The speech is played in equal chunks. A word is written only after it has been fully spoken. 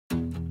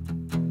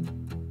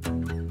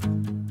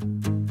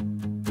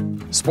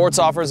Sports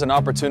offers an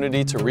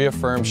opportunity to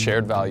reaffirm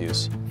shared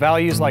values.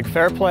 Values like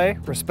fair play,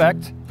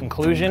 respect,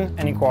 inclusion,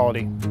 and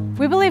equality.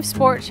 We believe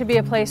sport should be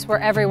a place where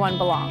everyone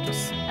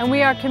belongs, and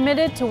we are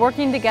committed to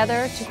working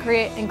together to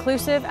create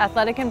inclusive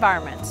athletic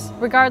environments,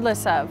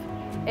 regardless of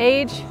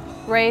age,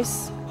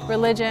 race,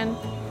 religion,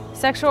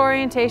 sexual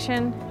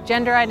orientation,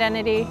 gender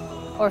identity,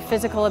 or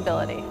physical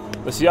ability.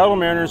 The Seattle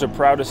Mariners are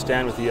proud to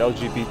stand with the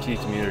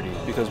LGBT community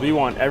because we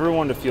want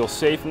everyone to feel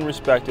safe and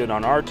respected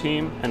on our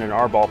team and in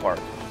our ballpark.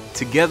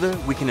 Together,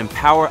 we can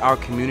empower our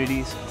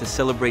communities to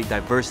celebrate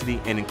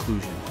diversity and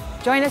inclusion.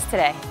 Join us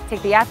today.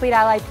 Take the Athlete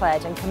Ally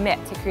Pledge and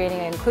commit to creating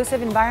an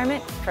inclusive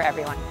environment for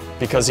everyone.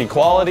 Because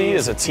equality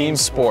is a team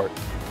sport.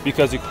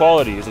 Because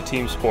equality is a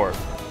team sport.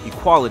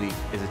 Equality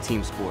is a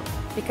team sport.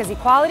 Because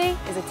equality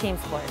is a team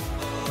sport.